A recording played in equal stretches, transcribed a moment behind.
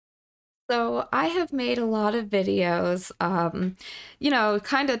So I have made a lot of videos,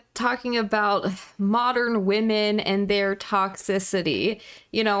 kind of talking about modern women and their toxicity.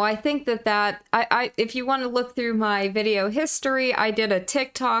 I think if you want to look through my video history, I did a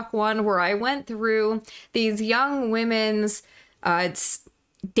TikTok one where I went through these young women's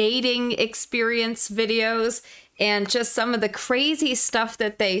dating experience videos and just some of the crazy stuff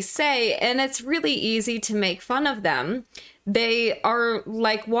that they say, and it's really easy to make fun of them. They are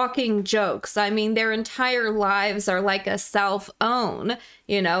like walking jokes. I mean, their entire lives are like a self-own,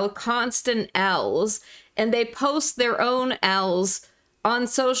 constant L's, and they post their own L's on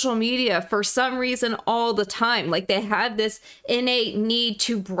social media for some reason all the time. Like they have this innate need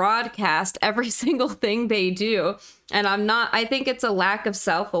to broadcast every single thing they do. And I think it's a lack of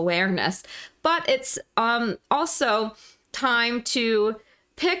self-awareness, but it's also time to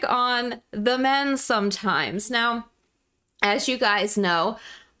pick on the men sometimes. Now, as you guys know,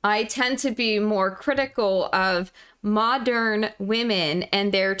 I tend to be more critical of modern women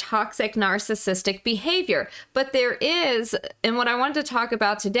and their toxic narcissistic behavior. But there is, and what I wanted to talk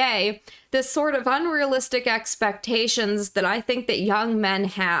about today, this sort of unrealistic expectations that I think that young men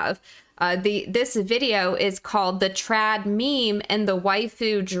have. This video is called The Trad Meme and the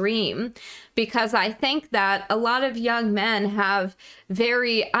Waifu Dream, because I think that a lot of young men have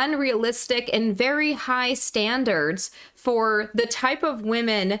very unrealistic and very high standards for the type of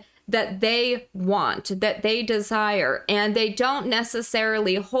women that they want, that they desire, and they don't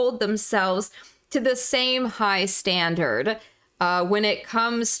necessarily hold themselves to the same high standard when it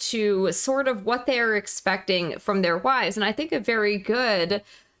comes to sort of what they're expecting from their wives. And I think a very good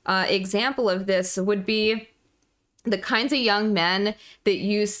example of this would be the kinds of young men that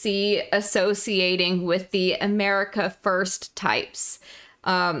you see associating with the America First types.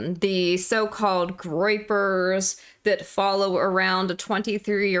 The so-called groypers that follow around a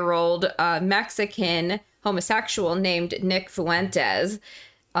 23-year-old Mexican homosexual named Nick Fuentes.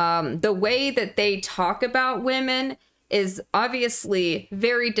 The way that they talk about women is obviously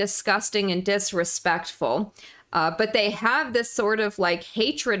very disgusting and disrespectful. But they have this sort of like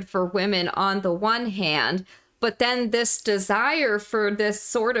hatred for women on the one hand, but then this desire for this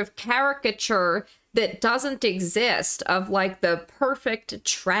sort of caricature that doesn't exist of like the perfect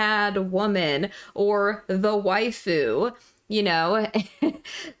trad woman or the waifu,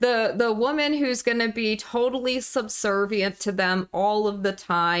 the woman who's going to be totally subservient to them all of the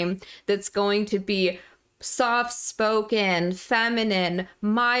time, that's going to be soft-spoken, feminine,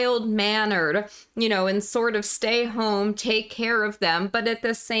 mild-mannered, and sort of stay home, take care of them. But at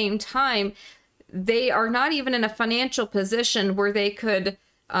the same time, they are not even in a financial position where they could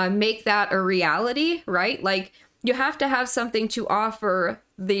make that a reality, right? Like, you have to have something to offer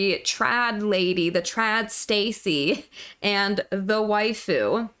the trad lady, the trad Stacy, and the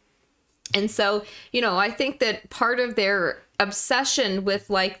waifu. And so, I think that part of their obsession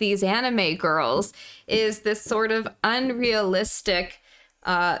with like these anime girls is this sort of unrealistic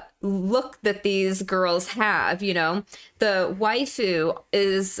look that these girls have. The waifu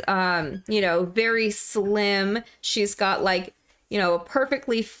is, very slim. She's got like, a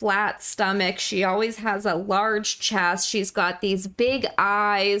perfectly flat stomach. She always has a large chest. She's got these big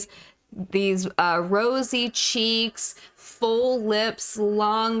eyes, these rosy cheeks, full lips,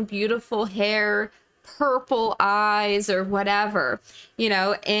 long, beautiful hair, purple eyes, or whatever,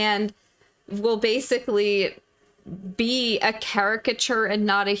 and will basically be a caricature and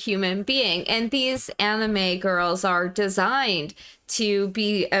not a human being. And these anime girls are designed to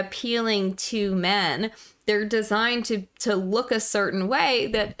be appealing to men. They're designed to look a certain way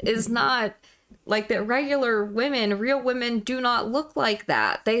that is not like that. Regular women, real women, do not look like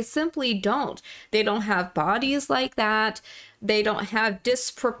that. They simply don't. They don't have bodies like that. They don't have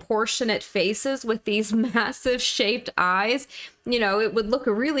disproportionate faces with these massive shaped eyes. It would look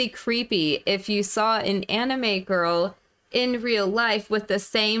really creepy if you saw an anime girl in real life with the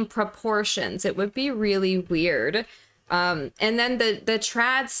same proportions. It would be really weird. And then the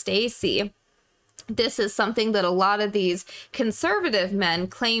trad Stacy. This is something that a lot of these conservative men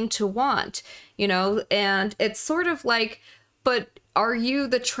claim to want, and it's sort of like, but are you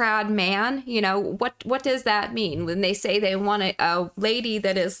the trad man? What does that mean when they say they want a lady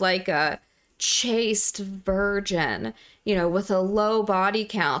that is like a chaste virgin, with a low body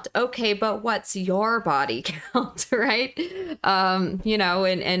count? Okay, but what's your body count, right?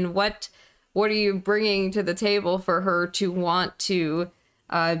 And what are you bringing to the table for her to want to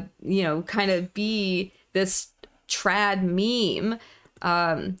kind of be this trad meme.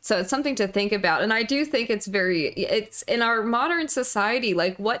 So it's something to think about. And I do think it's in our modern society,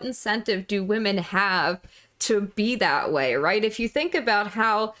 like, what incentive do women have to be that way, right? If you think about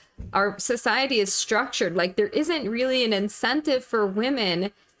how our society is structured, like there isn't really an incentive for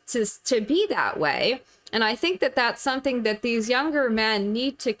women to be that way. And I think that that's something that these younger men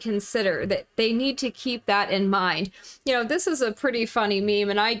need to consider, that they need to keep that in mind. You know, this is a pretty funny meme,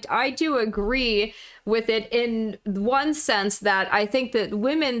 and I do agree with it in one sense, that I think that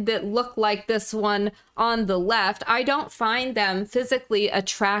women that look like this one on the left, I don't find them physically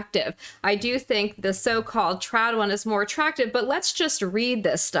attractive. I do think the so-called trad one is more attractive, but let's just read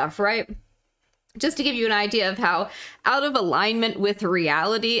this stuff, right? Just to give you an idea of how out of alignment with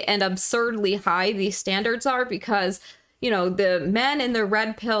reality and absurdly high these standards are, because, you know, the men in the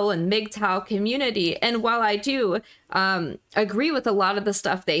red pill and MGTOW community, and while I do agree with a lot of the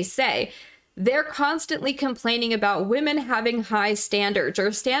stuff they say, they're constantly complaining about women having high standards,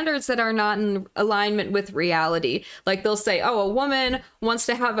 or standards that are not in alignment with reality. Like they'll say, oh, a woman wants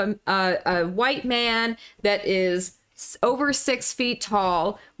to have a white man that is over 6 feet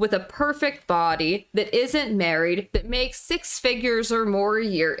tall with a perfect body, that isn't married, that makes 6 figures or more a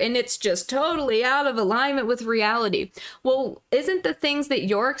year, and it's just totally out of alignment with reality. Well, isn't the things that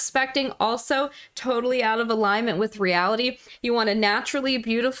you're expecting also totally out of alignment with reality? You want a naturally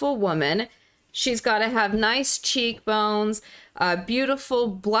beautiful woman. She's got to have nice cheekbones, beautiful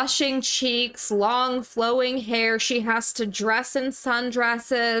blushing cheeks, long flowing hair. She has to dress in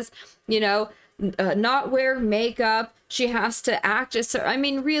sundresses, you know, not wear makeup. She has to act as, I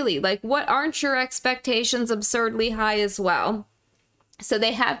mean, really, like, what, aren't your expectations absurdly high as well? So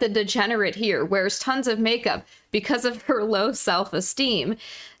they have the degenerate here, wears tons of makeup because of her low self-esteem,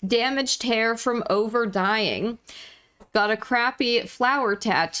 damaged hair from over dyeing, got a crappy flower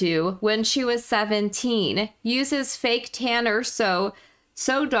tattoo when she was 17, uses fake tanner so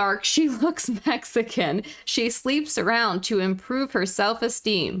dark she looks Mexican. She sleeps around to improve her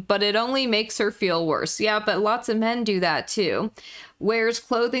self-esteem, but it only makes her feel worse. Yeah, but lots of men do that too. Wears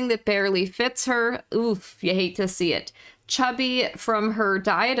clothing that barely fits her. Oof, you hate to see it. Chubby from her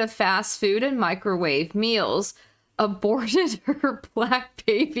diet of fast food and microwave meals. Aborted her black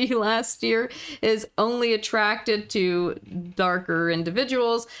baby last year, is only attracted to darker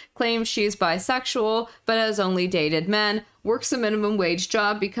individuals, claims she's bisexual, but has only dated men, works a minimum wage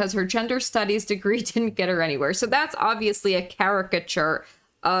job because her gender studies degree didn't get her anywhere. So that's obviously a caricature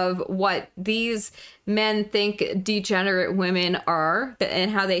of what these men think degenerate women are,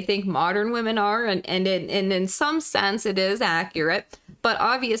 and how they think modern women are, and in some sense it is accurate, but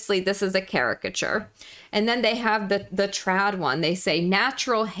obviously this is a caricature. And then they have the trad one. They say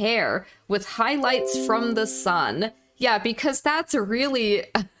natural hair with highlights from the sun. Yeah, because that's really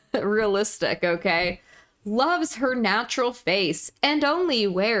realistic, okay? Loves her natural face and only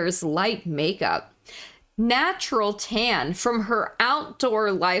wears light makeup. Natural tan from her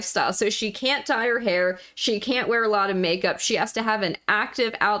outdoor lifestyle. So she can't dye her hair. She can't wear a lot of makeup. She has to have an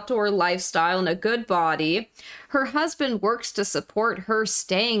active outdoor lifestyle and a good body. Her husband works to support her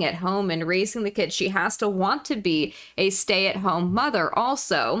staying at home and raising the kids. She has to want to be a stay-at-home mother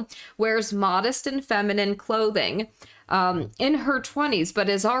also. Wears modest and feminine clothing. In her 20s, but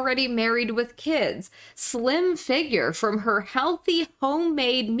is already married with kids. Slim figure from her healthy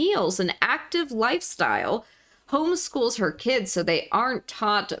homemade meals and active lifestyle. Homeschools her kids so they aren't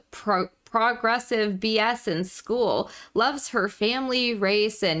taught progressive BS in school. Loves her family,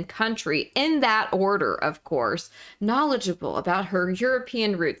 race, and country, in that order, of course. Knowledgeable about her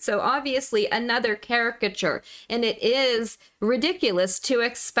European roots. So obviously another caricature, and it is ridiculous to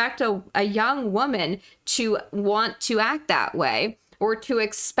expect a young woman to want to act that way, or to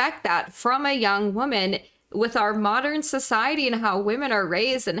expect that from a young woman with our modern society and how women are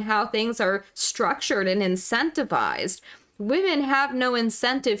raised and how things are structured and incentivized. Women have no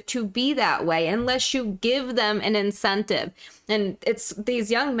incentive to be that way unless you give them an incentive. And it's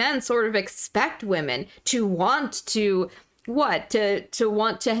these young men sort of expect women to want to, what? To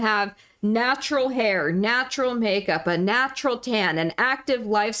want to have natural hair, natural makeup, a natural tan, an active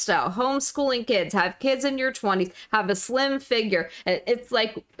lifestyle, homeschooling kids, have kids in your 20s, have a slim figure. It's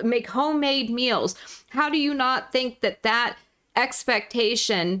like make homemade meals. How do you not think that that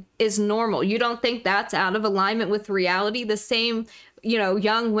expectation is normal? You don't think that's out of alignment with reality? The same, you know,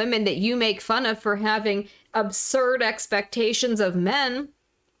 young women that you make fun of for having absurd expectations of men,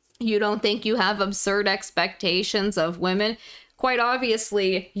 you don't think you have absurd expectations of women? Quite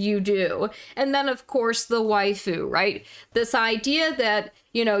obviously you do. And then of course the waifu, right? This idea that,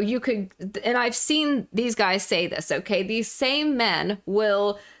 you know, you could, and I've seen these guys say this, okay? These same men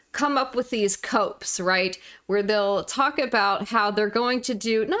will come up with these copes, right? Where they'll talk about how they're going to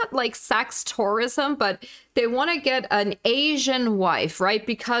do, not like sex tourism, but they want to get an Asian wife, right?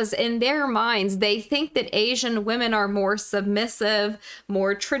 Because in their minds, they think that Asian women are more submissive,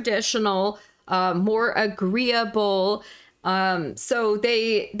 more traditional, more agreeable. So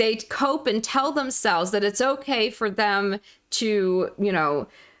they cope and tell themselves that it's okay for them to, you know,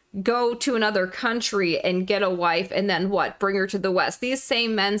 go to another country and get a wife and then what? Bring her to the West. These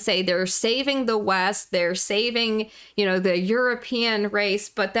same men say they're saving the West, they're saving, you know, the European race,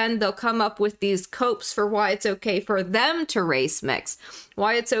 but then they'll come up with these copes for why it's okay for them to race mix,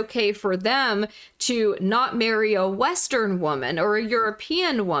 why it's okay for them to not marry a Western woman or a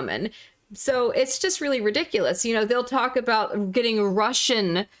European woman. So it's just really ridiculous. You know, they'll talk about getting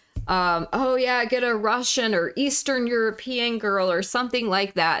Russian, oh yeah, get a Russian or Eastern European girl or something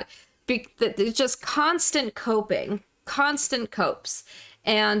like that. It's just constant coping, constant copes.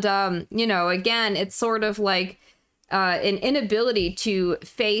 And, you know, again, it's sort of like an inability to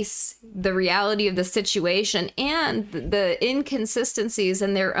face the reality of the situation and the inconsistencies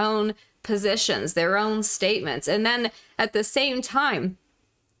in their own positions, their own statements. And then at the same time,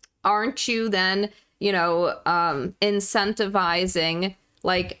 aren't you then, you know, incentivizing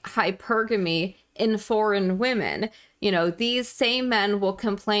like hypergamy in foreign women? You know, these same men will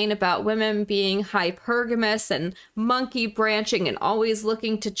complain about women being hypergamous and monkey branching and always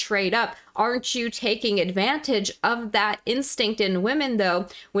looking to trade up. Aren't you taking advantage of that instinct in women, though,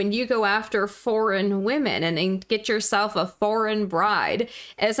 when you go after foreign women and get yourself a foreign bride?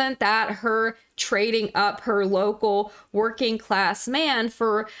 Isn't that her trading up her local working class man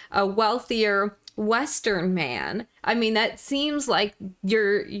for a wealthier Western man? I mean, that seems like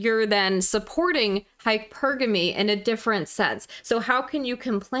you're then supporting hypergamy in a different sense. So how can you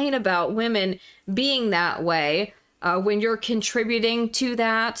complain about women being that way when you're contributing to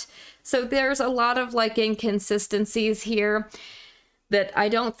that? So there's a lot of like inconsistencies here that I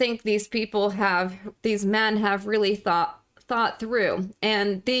don't think these men have really thought through.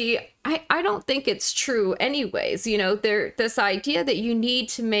 And I don't think it's true anyways. You know, this idea that you need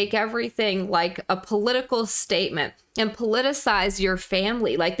to make everything like a political statement and politicize your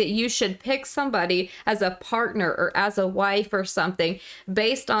family, like that you should pick somebody as a partner or as a wife or something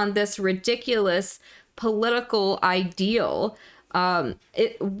based on this ridiculous political ideal.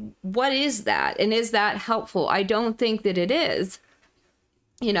 What is that? And is that helpful? I don't think that it is,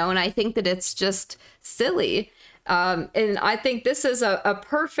 you know, and I think that it's just silly. And I think this is a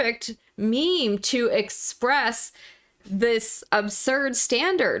perfect meme to express this absurd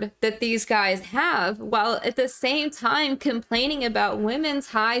standard that these guys have, while at the same time complaining about women's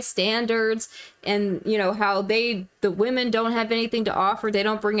high standards and, you know, how the women don't have anything to offer. They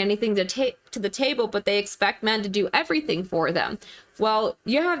don't bring anything to the table, but they expect men to do everything for them. Well,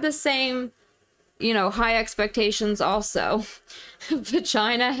 you have the same, you know, high expectations also.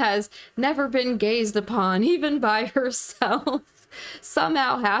 Vagina has never been gazed upon, even by herself.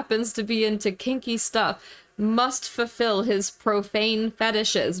 Somehow happens to be into kinky stuff. Must fulfill his profane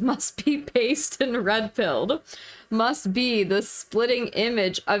fetishes. Must be paced and red-pilled. Must be the splitting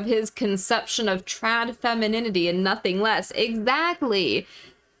image of his conception of trad femininity and nothing less. Exactly.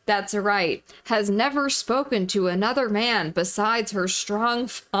 That's right. Has never spoken to another man besides her strong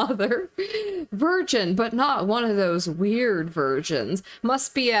father. Virgin, but not one of those weird virgins.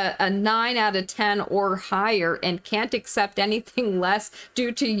 Must be a 9 out of 10 or higher and can't accept anything less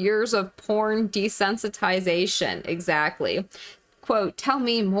due to years of porn desensitization. Exactly. Quote, tell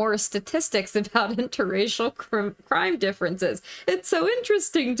me more statistics about interracial crime differences. It's so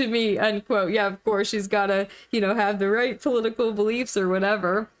interesting to me, unquote. Yeah, of course, she's got to, you know, have the right political beliefs or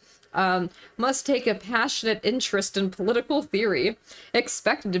whatever. Must take a passionate interest in political theory.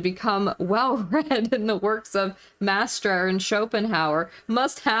 Expected to become well-read in the works of Master and Schopenhauer.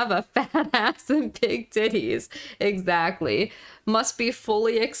 Must have a fat ass and big titties. Exactly. Must be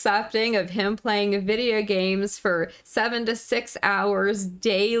fully accepting of him playing video games for 7 to 6 hours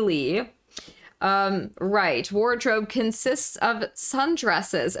daily. Right. Wardrobe consists of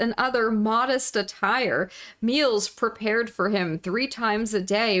sundresses and other modest attire. Meals prepared for him 3 times a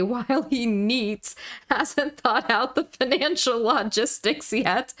day while he kneats. Hasn't thought out the financial logistics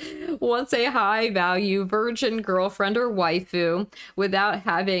yet. Wants a high-value virgin girlfriend or waifu without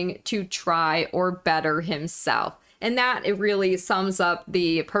having to try or better himself. And that, it really sums up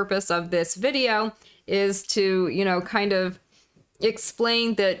the purpose of this video, is to, you know, kind of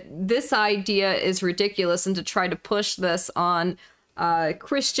explain that this idea is ridiculous and to try to push this on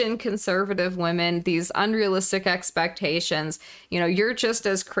Christian conservative women, these unrealistic expectations. You know, you're just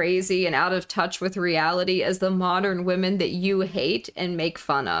as crazy and out of touch with reality as the modern women that you hate and make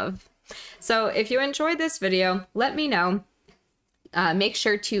fun of. So if you enjoyed this video, let me know. Make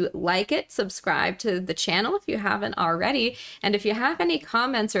sure to like it, subscribe to the channel if you haven't already, and if you have any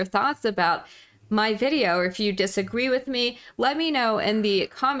comments or thoughts about my video, or if you disagree with me, let me know in the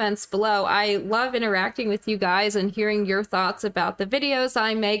comments below. I love interacting with you guys and hearing your thoughts about the videos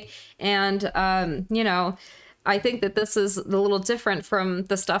I make, and you know, I think that this is a little different from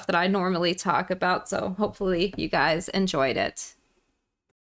the stuff that I normally talk about, so hopefully you guys enjoyed it.